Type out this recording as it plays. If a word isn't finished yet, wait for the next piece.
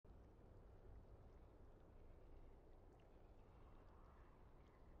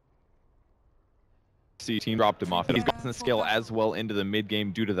see team dropped him off, and he doesn't scale as well into the mid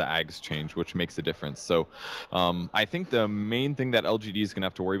game due to the Ags change, which makes a difference. So I think the main thing that LGD is going to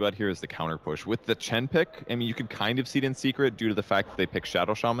have to worry about here is the counter push. With the Chen pick, I mean, you could kind of see it in Secret due to the fact that they pick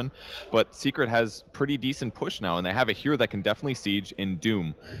Shadow Shaman, but Secret has pretty decent push now, and they have a hero that can definitely siege in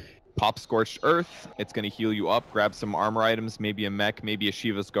Doom. Pop Scorched Earth, it's going to heal you up, grab some armor items, maybe a mech, maybe a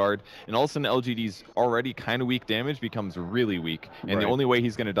Shiva's Guard, and all of a sudden LGD's already kind of weak damage becomes really weak, and the only way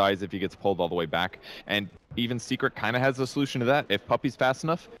he's going to die is if he gets pulled all the way back. And even Secret kind of has a solution to that. If Puppey's fast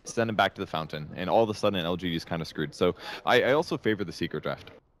enough, send him back to the fountain, and all of a sudden LGD's kind of screwed. So I also favor the Secret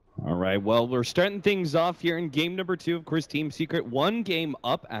draft. All right, well, we're starting things off here in game number 2. Of course, Team Secret 1 game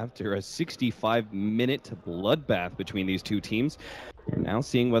up after a 65-minute bloodbath between these two teams. We're now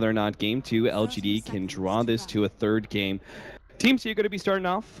seeing whether or not game 2, LGD can draw this to a third game. Team C are going to be starting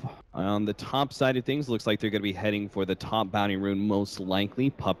off on the top side of things. Looks like they're going to be heading for the top bounty rune, most likely.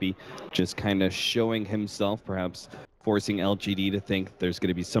 Puppey just kind of showing himself, perhaps forcing LGD to think there's going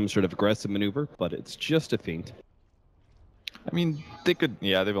to be some sort of aggressive maneuver, but it's just a feint. I mean, they could,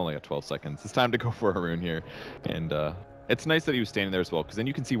 yeah, they've only got 12 seconds. It's time to go for a rune here. And it's nice that he was standing there as well, because then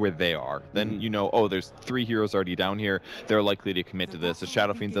you can see where they are. Then you know, oh, there's 3 heroes already down here. They're likely to commit to this. The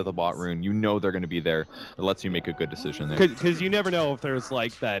Shadow Fiend's at the bot rune. You know they're going to be there. It lets you make a good decision there. Because you never know if there's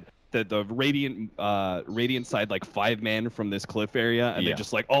like the Radiant side, like 5-man from this cliff area, and they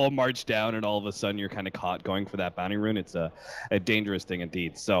just like all march down, and all of a sudden you're kind of caught going for that bounty rune. It's a dangerous thing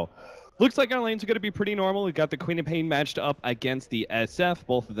indeed. So looks like our lanes are going to be pretty normal. We've got the Queen of Pain matched up against the SF.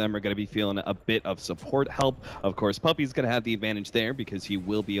 Both of them are going to be feeling a bit of support help. Of course, Puppey's going to have the advantage there because he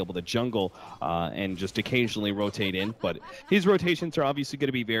will be able to jungle and just occasionally rotate in. But his rotations are obviously going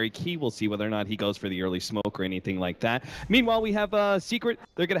to be very key. We'll see whether or not he goes for the early smoke or anything like that. Meanwhile, we have Secret.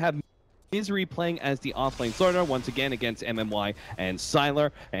 They're going to have Misery playing as the offlane starter once again against MMY and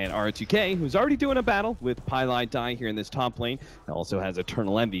Sylar, and R2K, who's already doing a battle with Pylai Dai here in this top lane, also has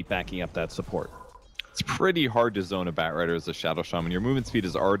Eternal Envy backing up that support. It's pretty hard to zone a Batrider as a Shadow Shaman. Your movement speed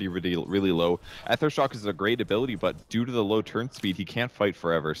is already really low. Aethershock is a great ability, but due to the low turn speed, he can't fight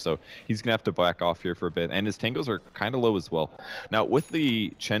forever, so he's going to have to back off here for a bit. And his tangos are kind of low as well. Now, with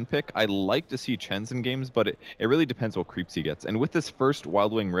the Chen pick, I like to see Chens in games, but it really depends what creeps he gets. And with this first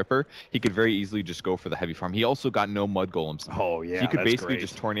Wild Wing Ripper, he could very easily just go for the heavy farm. He also got no Mud Golems. Oh, yeah, he could basically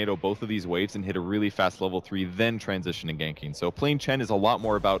just tornado both of these waves and hit a really fast level 3, then transition and ganking. So playing Chen is a lot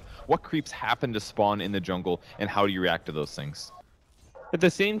more about what creeps happen to spawn in the jungle and how do you react to those things. At the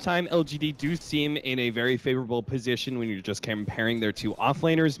same time, LGD do seem in a very favorable position when you're just comparing their two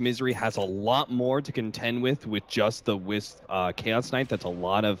offlaners. Misery has a lot more to contend with just the Wisp Chaos Knight. That's a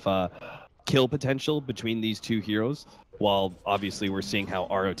lot of kill potential between these two heroes, while obviously we're seeing how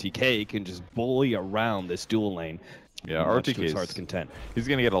ROTK can just bully around this dual lane. Yeah, ROTK is heart's content. He's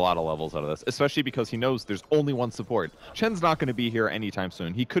going to get a lot of levels out of this, especially because he knows there's only one support. Chen's not going to be here anytime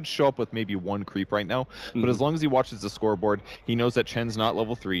soon. He could show up with maybe 1 creep right now, but as long as he watches the scoreboard, he knows that Chen's not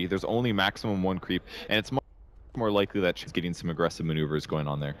level 3. There's only maximum 1 creep, and it's much more likely that she's getting some aggressive maneuvers going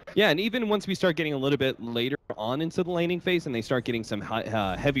on there. Yeah, and even once we start getting a little bit later on into the laning phase and they start getting some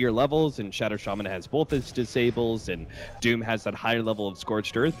heavier levels, and Shadow Shaman has both his disables and Doom has that higher level of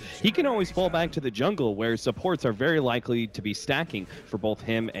Scorched Earth, he can always fall back to the jungle where supports are very likely to be stacking for both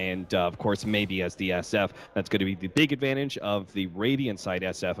him and of course maybe as the SF. That's going to be the big advantage of the Radiant side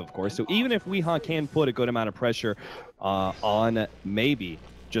SF, of course. So even if Weehaw can put a good amount of pressure on maybe,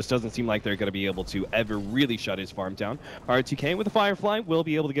 just doesn't seem like they're going to be able to ever really shut his farm down. R2K with a Firefly will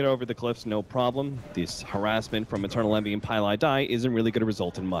be able to get over the cliffs, no problem. This harassment from Eternal Envy and Pylai Dai isn't really going to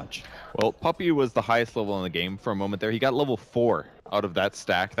result in much. Well, Puppey was the highest level in the game for a moment there. He got level 4 out of that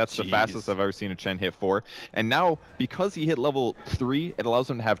stack. That's the fastest I've ever seen a Chen hit 4. And now, because he hit level 3, it allows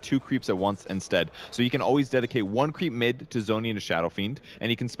him to have 2 creeps at once instead. So he can always dedicate 1 creep mid to zoning into Shadow Fiend, and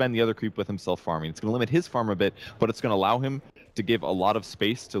he can spend the other creep with himself farming. It's going to limit his farm a bit, but it's going to allow him to give a lot of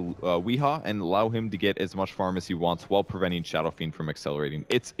space to Weehaw and allow him to get as much farm as he wants while preventing Shadow Fiend from accelerating.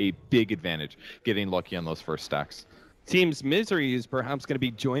 It's a big advantage getting lucky on those first stacks. Seems Misery is perhaps going to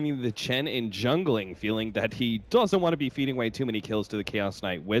be joining the Chen in jungling, feeling that he doesn't want to be feeding away too many kills to the Chaos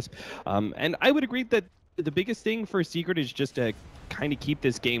Knight Wisp. And I would agree that the biggest thing for Secret is just to kind of keep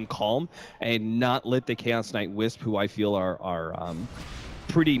this game calm and not let the Chaos Knight Wisp, who I feel are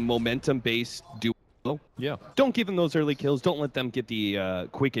pretty momentum-based, do. Yeah. Don't give them those early kills. Don't let them get the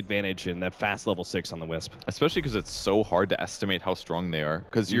quick advantage and that fast level 6 on the Wisp. Especially because it's so hard to estimate how strong they are.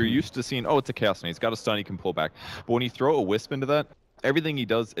 Because you're used to seeing, oh, it's a Chaos Knight. He's got a stun, he can pull back. But when you throw a Wisp into that, everything he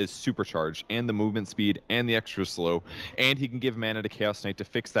does is supercharged, and the movement speed, and the extra slow, and he can give mana to Chaos Knight to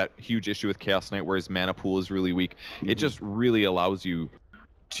fix that huge issue with Chaos Knight where his mana pool is really weak. It just really allows you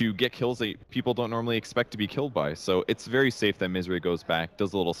to get kills that people don't normally expect to be killed by. So it's very safe that Misery goes back,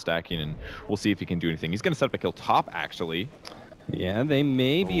 does a little stacking, and we'll see if he can do anything. He's going to set up a kill top, actually. Yeah, they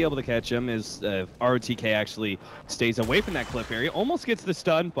may be able to catch him as ROTK actually stays away from that cliff area. Almost gets the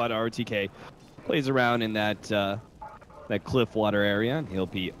stun, but ROTK plays around in that that cliff water area, and he'll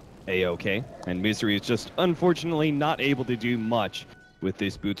be A-okay. And Misery is just unfortunately not able to do much with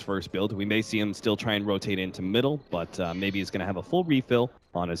this Boots first build. We may see him still try and rotate into middle, but maybe he's going to have a full refill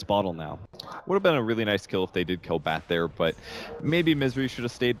on his bottle now. Would have been a really nice kill if they did kill Bat there, but maybe Misery should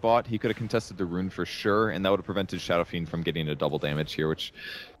have stayed bot. He could have contested the rune for sure, and that would have prevented Shadow Fiend from getting a double damage here, which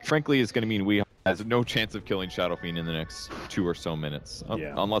frankly is going to mean we has no chance of killing Shadow Fiend in the next 2 or so minutes,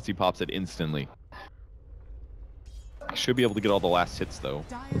 unless he pops it instantly. Should be able to get all the last hits though,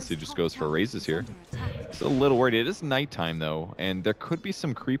 unless he just goes for raises here. It's a little worried. It is nighttime though, and there could be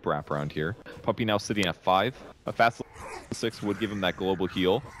some creep wrap around here. Puppey now sitting at 5. A fast 6 would give him that global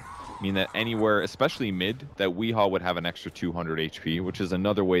heal. Mean that anywhere, especially mid, that Weehaw would have an extra 200 HP, which is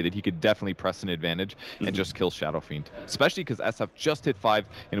another way that he could definitely press an advantage and just kill Shadow Fiend. Especially because SF just hit 5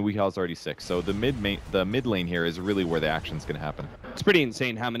 and Weehaw's already 6. So the mid lane here is really where the action's going to happen. It's pretty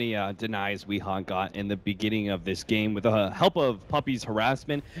insane how many denies Weehaw got in the beginning of this game with the help of Puppey's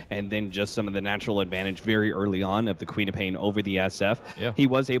harassment and then just some of the natural advantage very early on of the Queen of Pain over the SF. Yeah. He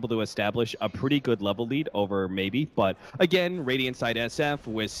was able to establish a pretty good level lead over Maybe, but again, Radiant side SF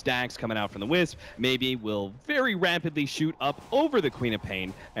with stacks coming out from the Wisp, Maybe will very rapidly shoot up over the Queen of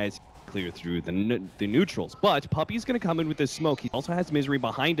Pain as clear through the neutrals. But Puppey's going to come in with this smoke. He also has Misery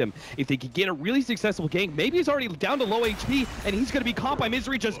behind him. If they could get a really successful gank, maybe he's already down to low HP, and he's going to be caught by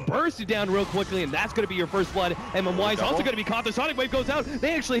Misery, just bursted down real quickly, and that's going to be your first blood. MMY is also going to be caught. The Sonic Wave goes out.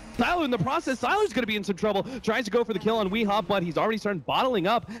 They actually Sylar in the process. Sylar's going to be in some trouble. Tries to go for the kill on Weehaw, but he's already started bottling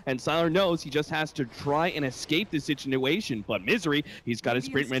up, and Sylar knows he just has to try and escape this situation. But Misery, he's got his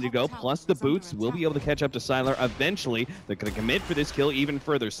sprint ready to go, plus the boots will be able to catch up to Sylar eventually. They're going to commit for this kill even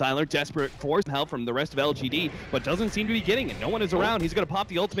further. Sylar desperate for some help from the rest of LGD, but doesn't seem to be getting it. No one is around. He's going to pop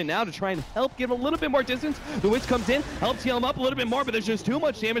the ultimate now to try and help give a little bit more distance. The Witch comes in, helps heal him up a little bit more, but there's just too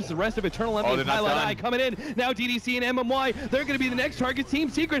much damage. The rest of Eternal Envy and Highlight Eye coming in. Now DDC and MMY, they're going to be the next target. Team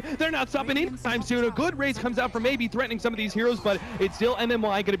Secret, they're not stopping anytime soon. A good race comes out from Maybe threatening some of these heroes, but it's still MMY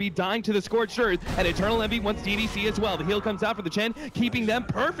going to be dying to the Scorched Earth, and Eternal Envy wants DDC as well. The heal comes out for the Chen, keeping them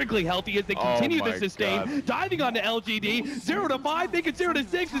perfectly healthy as they continue to sustain. Diving onto LGD, 0 to 5, make it 0 to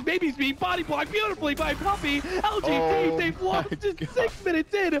 6 as Maybe's being body blocked beautifully by Puppey. LGD, they've lost just 6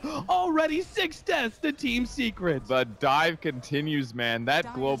 minutes in, already 6 deaths to Team Secret. The dive continues, man.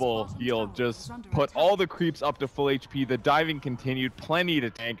 That global heal just put all the creeps up to full HP. The diving continued, plenty to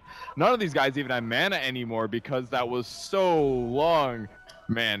tank. None of these guys even have mana anymore because that was so long.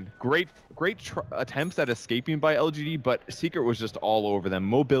 Man, great attempts at escaping by LGD, but Secret was just all over them.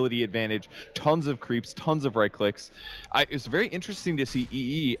 Mobility advantage, tons of creeps, tons of right clicks. It's very interesting to see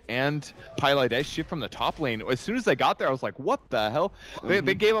EE and Pylite shift from the top lane. As soon as they got there, I was like, what the hell?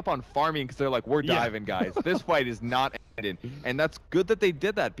 They gave up on farming because they're like, we're diving, guys. This fight is not ended. And that's good that they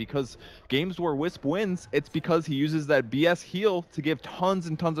did that, because games where Wisp wins, it's because he uses that BS heal to give tons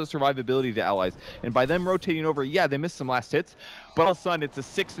and tons of survivability to allies. And by them rotating over, yeah, they missed some last hits, but all of a sudden it's a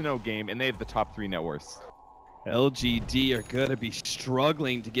 6-0 game and they have the top 3 net worths. LGD are going to be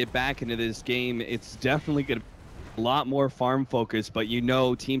struggling to get back into this game. It's definitely going to be a lot more farm focused, but you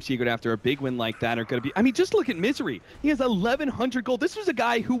know Team Secret after a big win like that are going to be, I mean, just look at Misery. He has 1100 gold. This was a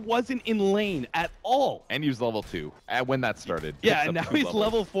guy who wasn't in lane at all. And he was level 2 when that started. Yeah, and now he's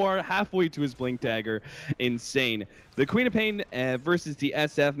level 4, halfway to his Blink Dagger. Insane. The Queen of Pain versus the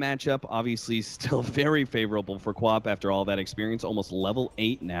SF matchup, obviously still very favorable for Quap after all that experience. Almost level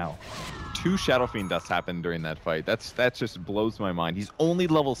 8 now. 2 Shadow Fiend deaths happened during that fight. That just blows my mind. He's only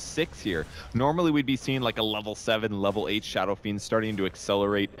level 6 here. Normally we'd be seeing like a level 7, level 8 Shadow Fiend starting to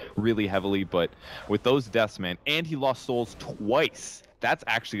accelerate really heavily, but with those deaths, man, and he lost souls twice. That's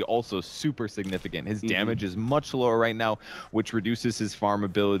actually also super significant. His damage is much lower right now, which reduces his farm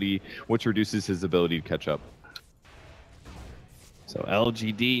ability, which reduces his ability to catch up. So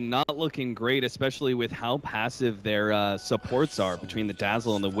LGD not looking great, especially with how passive their supports are between the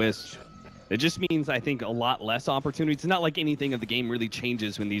Dazzle and the Wisp. It just means, I think, a lot less opportunity. It's not like anything of the game really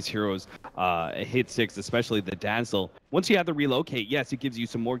changes when these heroes hit 6, especially the Dazzle. once you have the relocate, yes, it gives you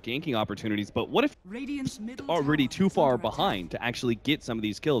some more ganking opportunities, but what if already too far behind to actually get some of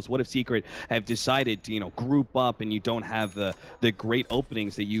these kills? What if Secret have decided to, group up and you don't have the great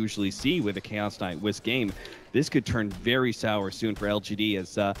openings that you usually see with a Chaos Knight Wisp game? This could turn very sour soon for LGD,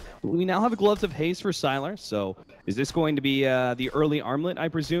 as we now have Gloves of Haze for Sylar. So is this going to be the early armlet, I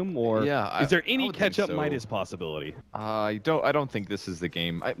presume, or is there any catch-up Midas possibility? I don't think this is the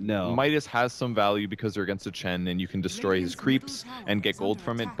game. No. Midas has some value because they're against a Chen and you can destroy his creeps and get gold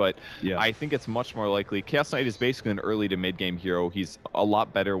from it, but I think it's much more likely. Chaos Knight is basically an early to mid-game hero. He's a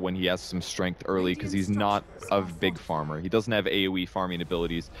lot better when he has some strength early because he's not a big farmer. He doesn't have AoE farming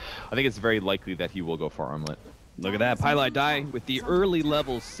abilities. I think it's very likely that he will go for armlet. Look at that. Pylai Dai with the early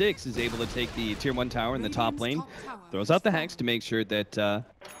level 6 is able to take the tier 1 tower in the top lane. Throws out the Hex to make sure that the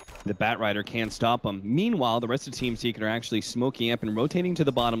Batrider can't stop him. Meanwhile, the rest of Team Secret are actually smoking up and rotating to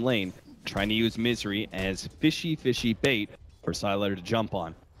the bottom lane, trying to use Misery as fishy bait for Sylar to jump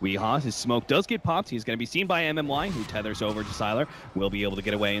on. Weehaw, his smoke does get popped. He's going to be seen by MMY, who tethers over to Sylar. Will be able to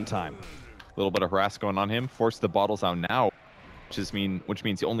get away in time. A little bit of harass going on him. Force the bottles out now. Which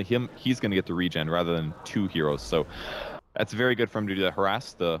means only he's going to get the regen rather than 2 heroes. So that's very good for him to do that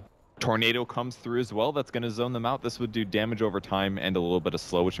harass. The tornado comes through as well. That's going to zone them out. This would do damage over time and a little bit of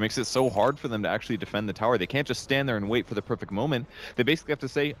slow, which makes it so hard for them to actually defend the tower. They can't just stand there and wait for the perfect moment. They basically have to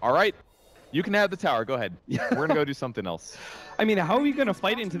say, all right, you can have the tower. Go ahead. We're going to go do something else. I mean, how are you going to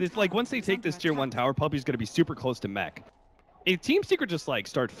fight into this? Like, once they take this tier 1 tower, Puppey's going to be super close to mech. If Team Secret just, start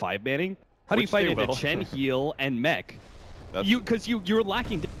 5-manning, how do you fight into Chen, heal, and mech? Because you're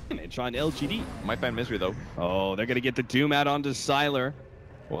lacking damage on LGD. Might find Misery, though. Oh, they're going to get the Doom out onto Sylar.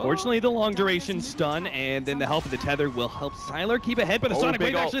 Fortunately, the long duration stun and then the help of the tether will help Sylar keep ahead, but a Sonic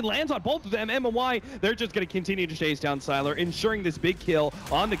Wave actually lands on both of them. MMY, they're just going to continue to chase down Sylar, ensuring this big kill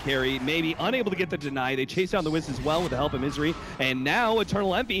on the carry. Maybe unable to get the deny. They chase down the Wisp as well with the help of Misery. And now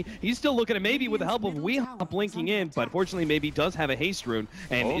Eternal Envy, he's still looking at maybe with the help of Weehaw blinking in, but fortunately maybe does have a haste rune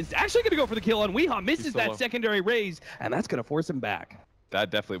and is actually going to go for the kill on Weehaw. Misses that secondary raise, and that's going to force him back. That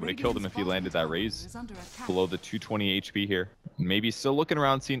definitely would have killed him if he landed that raise below the 220 HP here. Maybe still looking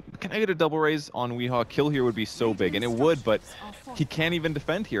around, seeing, can I get a double raise on Weehaw? Kill here would be so big, and it would, but he can't even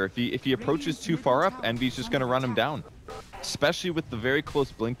defend here. If he approaches too far up, Envy's just going to run him down. Especially with the very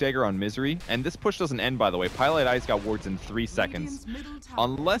close Blink Dagger on Misery. And this push doesn't end, by the way. Pylai Dai's got wards in 3 seconds.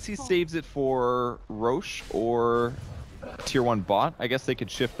 Unless he saves it for Roche or tier 1 bot, I guess they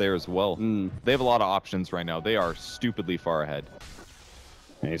could shift there as well. They have a lot of options right now. They are stupidly far ahead.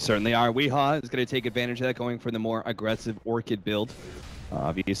 They certainly are. Weehaw is going to take advantage of that, going for the more aggressive Orchid build.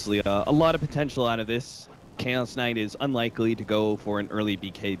 Obviously, a lot of potential out of this. Chaos Knight is unlikely to go for an early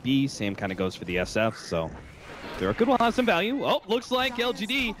BKB. Same kind of goes for the SF, so there could have some value. Oh, looks like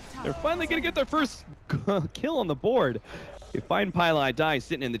LGD, they're finally going to get their first kill on the board. They find Pylai Dai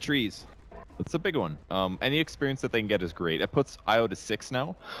sitting in the trees. It's a big one. Any experience that they can get is great. It puts IO to 6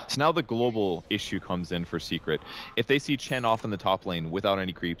 now. So now the global issue comes in for Secret. If they see Chen off in the top lane without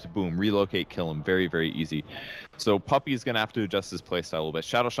any creeps, boom, relocate, kill him. Very, very easy. So Puppey's going to have to adjust his playstyle a little bit.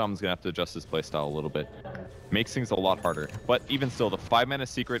 Shadow Shaman's going to have to adjust his playstyle a little bit. Makes things a lot harder. But even still, the 5-mana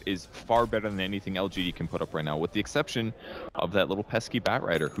Secret is far better than anything LGD can put up right now, with the exception of that little pesky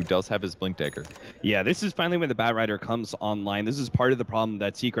Batrider who does have his Blink Dagger. Yeah, this is finally when the Batrider comes online. This is part of the problem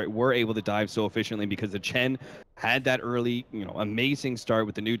that Secret were able to dive so efficiently because the Chen had that early, amazing start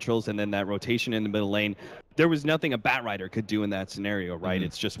with the neutrals and then that rotation in the middle lane. There was nothing a Batrider could do in that scenario, right?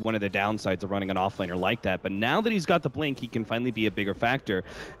 It's just one of the downsides of running an offlaner like that. But now that he's got the blink, he can finally be a bigger factor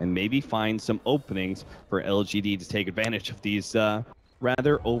and maybe find some openings for LGD to take advantage of these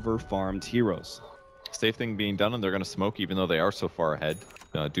rather over-farmed heroes. Safe thing being done, and they're going to smoke even though they are so far ahead.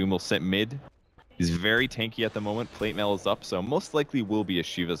 Doom will sit mid. He's very tanky at the moment. Plate mail is up, so most likely will be a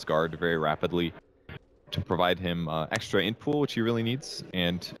Shiva's Guard very rapidly to provide him extra int pool, which he really needs,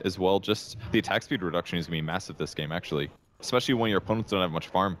 and as well just the attack speed reduction is going to be massive this game, actually. Especially when your opponents don't have much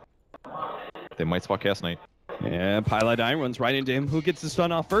farm. They might spot Chaos Knight. Yeah, Pylai Dai runs right into him. Who gets the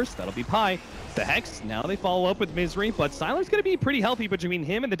stun off first? That'll be Pi. The Hex, now they follow up with Misery, but Sylar's going to be pretty healthy between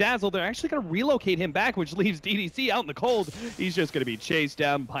him and the Dazzle. They're actually going to relocate him back, which leaves DDC out in the cold. He's just going to be chased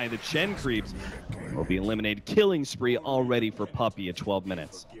down by the Chen creeps. Will be eliminated. Killing spree already for Puppey at 12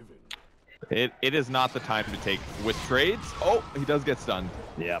 minutes. It is not the time to take with trades. Oh, he does get stunned.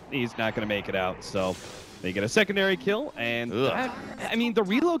 Yeah, he's not going to make it out, so they get a secondary kill, and that, I mean, the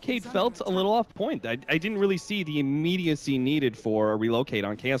relocate felt a little off point. I didn't really see the immediacy needed for a relocate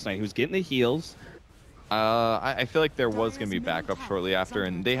on Chaos Knight. He was getting the heals, I feel like there was going to be backup shortly after,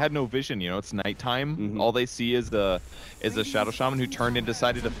 and they had no vision. You know, it's nighttime. All they see is the Shadow Shaman who turned and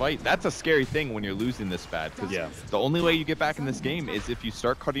decided to fight. That's a scary thing when you're losing this bad, because the only way you get back in this game is if you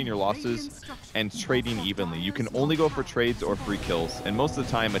start cutting your losses and trading evenly. You can only go for trades or free kills, and most of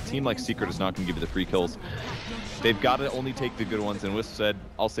the time, a team like Secret is not going to give you the free kills. They've got to only take the good ones, and Wisp said,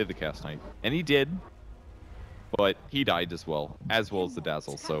 I'll save the Chaos Knight. And he did, but he died as well as the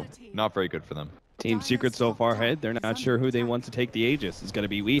Dazzle, so not very good for them. Team Secret so far ahead, they're not sure who they want to take the Aegis. It's going to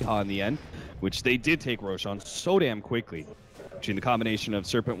be Weehaw in the end, which they did take Roshan so damn quickly. Between the combination of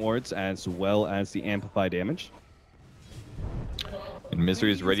Serpent Wards as well as the Amplify damage. And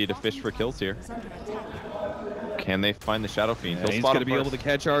Misery is ready to fish for kills here. Can they find the Shadow Fiend? He's going to be able to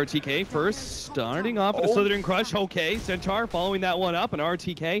catch RTK first, starting off with the Slithering Crush. Okay, Centaur following that one up, and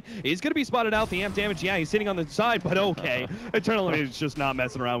RTK is going to be spotted out. The amp damage, yeah, he's sitting on the side, but okay. Eternal is just not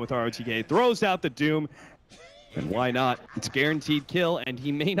messing around with RTK. Throws out the Doom, and why not? It's a guaranteed kill, and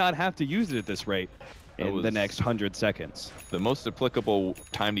he may not have to use it at this rate in the next 100 seconds. The most applicable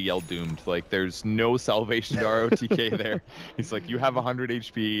time to yell doomed. Like, there's no salvation to ROTK there. He's like, you have 100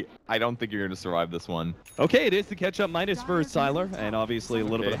 HP. I don't think you're going to survive this one. Okay, it is the catch-up minus for Sylar, and obviously a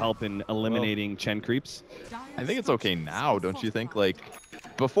little bit of help in eliminating Chen creeps. I think it's okay now, don't you think? Like,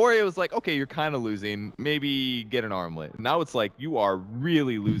 before it was like, okay, you're kind of losing. Maybe get an armlet. Now it's like, you are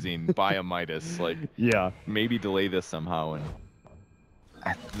really losing by a Midas. Like, yeah, maybe delay this somehow. And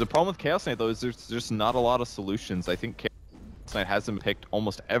the problem with Chaos Knight, though, is there's just not a lot of solutions. I think Chaos Knight hasn't picked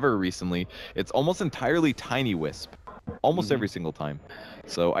almost ever recently. It's almost entirely Tiny Wisp, almost every single time.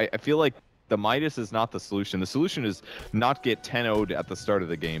 So I feel like the Midas is not the solution. The solution is not get 10-0'd at the start of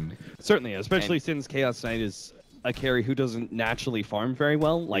the game. Certainly, especially since Chaos Knight is a carry who doesn't naturally farm very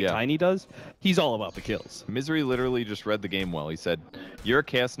well, like Tiny does. He's all about the kills. Misery literally just read the game well. He said, you're a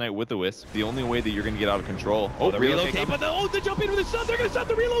Chaos Knight with the Wisp. The only way that you're going to get out of control... Oh, the relocate, but the jump into the stun. They're going to stop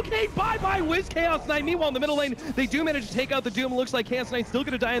the relocate. Bye-bye, Wisp, Chaos Knight. Meanwhile, in the middle lane, they do manage to take out the Doom. It looks like Chaos Knight's still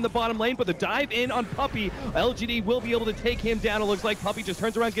going to die in the bottom lane, but the dive in on Puppey, LGD will be able to take him down. It looks like Puppey just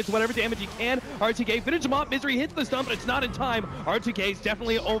turns around, gets whatever damage he can. RTK finishes him off. Misery hits the stun, but it's not in time. RTK is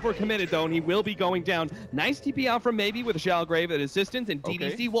definitely overcommitted, though, and he will be going down. Nice TP out from Maybe with a Shallow Grave at assistance, and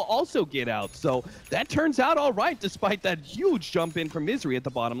DDC will also get out. So that turns out all right, despite that huge jump in from Misery at the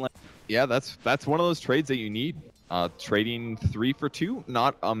bottom lane. Yeah, that's one of those trades that you need. Trading 3 for 2,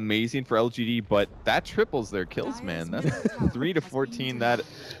 not amazing for LGD, but that triples their kills, man. That's 3 to 14. That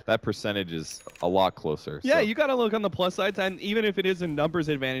percentage is a lot closer. Yeah, so. You got to look on the plus side, and even if it is a numbers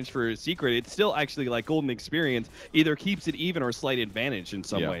advantage for Secret, it's still actually like Golden Experience either keeps it even or slight advantage in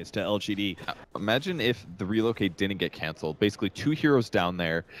some ways to LGD. Imagine if the relocate didn't get canceled. Basically, 2 heroes down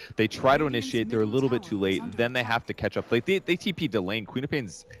there. They try to initiate. They're a little bit too late. Then they have to catch up. Like they TP'd to lane. Queen of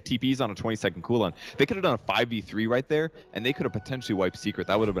Pain's TP's on a 20-second cooldown. They could have done a 5v3 right there, and they could have potentially wiped Secret.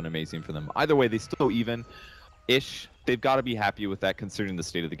 That would have been amazing for them. Either way, they still even-ish. They've got to be happy with that considering the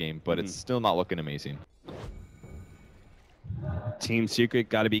state of the game, but it's still not looking amazing. Team Secret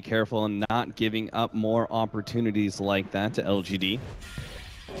got to be careful and not giving up more opportunities like that to LGD.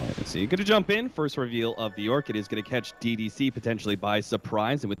 So you're going to jump in. First reveal of the Orchid is going to catch DDC potentially by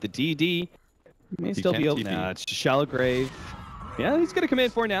surprise, and with the DD, may still be able to... Nah, it's Shallow Grave. Yeah, he's going to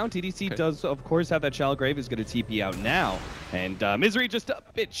commit for now. TDC does, of course, have that Shallow Grave. Is going to TP out now. And Misery just a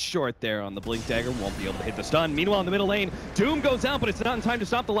bit short there on the Blink Dagger. Won't be able to hit the stun. Meanwhile, in the middle lane, Doom goes out, but it's not in time to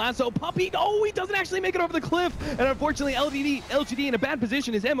stop the lasso. Puppey, oh, he doesn't actually make it over the cliff. And unfortunately, LGD in a bad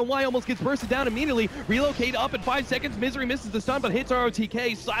position. His MY almost gets bursted down immediately. Relocate up in 5 seconds. Misery misses the stun, but hits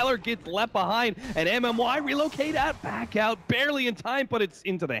ROTK. Sylar gets left behind. And MMY relocate back out. Barely in time, but it's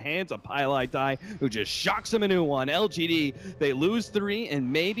into the hands of Pylite Die, who just shocks him a new one. LGD, they lose 3, and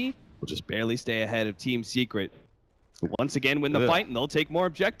maybe will just barely stay ahead of Team Secret. Once again, win the fight, and they'll take more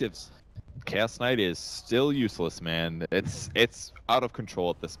objectives. Chaos Knight is still useless, man. It's out of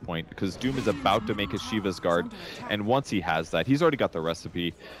control at this point because Doom is about to make his Shiva's Guard, and once he has that, he's already got the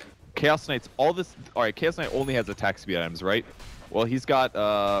recipe. Chaos Knight's all right, Chaos Knight only has attack speed items, right? Well, he's got,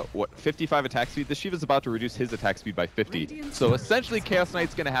 55 attack speed. The Shiva's about to reduce his attack speed by 50. So essentially, Chaos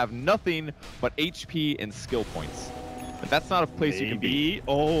Knight's going to have nothing but HP and skill points. But that's not a place you can be.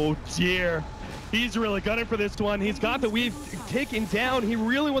 Oh, dear. He's really gunning for this one. He's got the weave taken down. He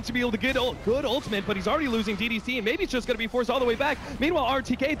really wants to be able to get good ultimate, but he's already losing DDC, and maybe it's just going to be forced all the way back. Meanwhile,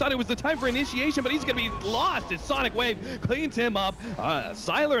 RTK thought it was the time for initiation, but he's going to be lost as Sonic Wave cleans him up.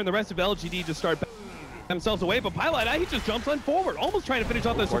 Sylar and the rest of LGD just start themselves away, but Pilot he just jumps on forward, almost trying to finish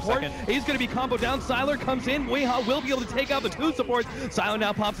off the support. He's going to be combo down. Sylar comes in. Weehaw will be able to take out the 2 supports. Sylar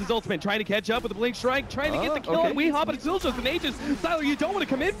now pops his ultimate, trying to catch up with the Blink Strike, trying to get the kill on Weehaw, but it's still just an Aegis. Sylar, you don't want to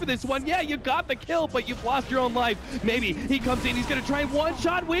come in for this one. Yeah, you got the kill, but you've lost your own life. Maybe he comes in, he's going to try and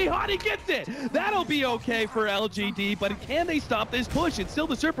one-shot Weehaw, he gets it. That'll be okay for LGD, but can they stop this push? It's still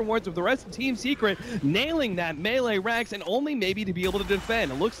the Serpent Wards with the rest of Team Secret nailing that melee racks and only maybe to be able to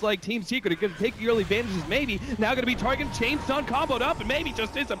defend. It looks like Team Secret are going to take the early advantages, maybe. Now going to be targeted, chain stun comboed up, and maybe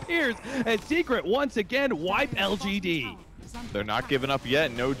just disappears as Secret once again wipe LGD. They're not giving up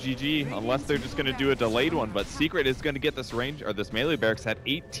yet. No GG, unless they're just going to do a delayed one. But Secret is going to get this range, or this melee barracks at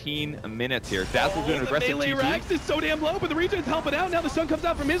 18 minutes here. Dazzle's doing an aggressive melee racks is so damn low, but the region's helping out. Now the sun comes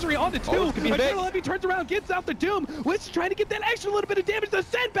out from Misery on the 2. Eternal Envy turns around, gets out the Doom. Witch trying to get that extra little bit of damage. The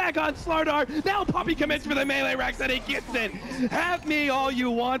send back on Slardar. Now Puppey commits for the melee racks, and he gets it. Have me all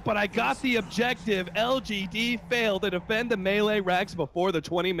you want, but I got the objective. LGD failed to defend the melee racks before the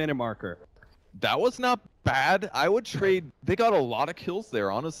 20-minute marker. That was not bad. I would trade. They got a lot of kills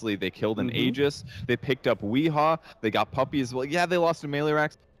there, honestly. They killed an Aegis. They picked up Weehaw. They got Puppey as well. Yeah, they lost to melee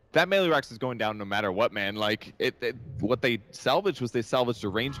racks. That melee racks is going down no matter what, man. Like, what they salvaged was they salvaged a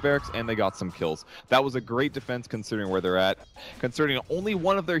range barracks and they got some kills. That was a great defense considering where they're at. Considering only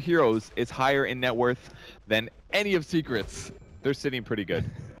one of their heroes is higher in net worth than any of Secret's. They're sitting pretty good.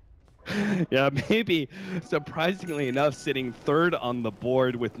 Yeah, maybe surprisingly enough, sitting 3rd on the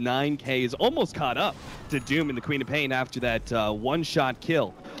board with 9K is almost caught up to Doom and the Queen of Pain after that one-shot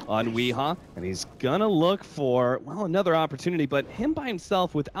kill on Weehaw. And he's gonna look for, well, another opportunity, but him by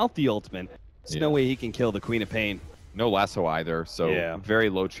himself without the ultimate, there's no way he can kill the Queen of Pain. No lasso either, so very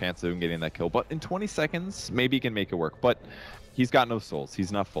low chance of him getting that kill. But in 20 seconds, maybe he can make it work. But he's got no souls.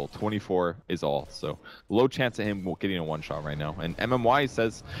 He's not full. 24 is all. So low chance of him getting a one-shot right now. And MMY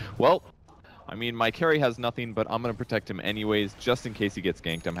says, well, I mean, my carry has nothing, but I'm going to protect him anyways, just in case he gets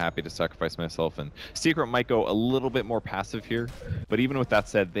ganked. I'm happy to sacrifice myself. And Secret might go a little bit more passive here. But even with that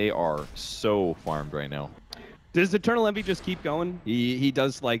said, they are so farmed right now. Does Eternal Envy just keep going? He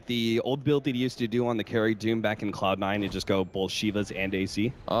does like the old build that he used to do on the carry Doom back in Cloud9 and just go both Shivas and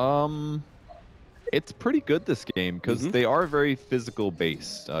AC? It's pretty good this game because they are very physical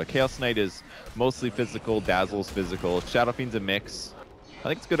based. Chaos Knight is mostly physical, Dazzle's physical, Shadow Fiend's a mix. I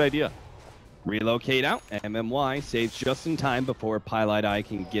think it's a good idea. Relocate out. MMY saves just in time before Pilot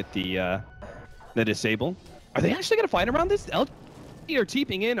can get the disable. Are they actually going to fight around this? LGD are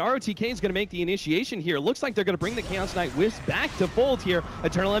teeping in. ROTK is going to make the initiation here. Looks like they're going to bring the Chaos Knight Wisp back to fold here.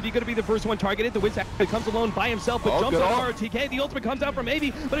 Eternal Envy going to be the first one targeted. The Wisp actually comes alone by himself, but jumps on ROTK. The ultimate comes out from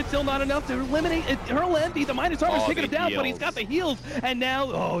Maybe, but it's still not enough to eliminate Eternal Envy. The minus armor's taking him down, but he's got the heals. And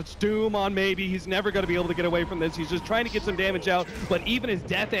now, it's Doom on Maybe. He's never going to be able to get away from this. He's just trying to get some damage out, but even his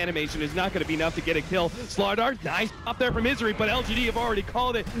death animation is not going to be enough to get a kill. Slardar, nice up there for Misery, but LGD have already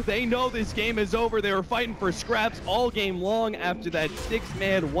called it. They know this game is over. They were fighting for scraps all game long after that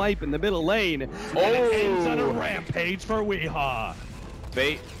 6-man wipe in the middle lane. And it ends on a rampage for Weehaw.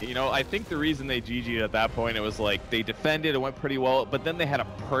 I think the reason they GG'd at that point, it was like they defended, it went pretty well, but then they had a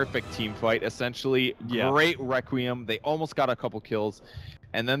perfect team fight, essentially. Great Requiem. They almost got a couple kills.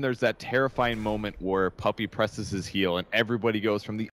 And then there's that terrifying moment where Puppey presses his heel and everybody goes from the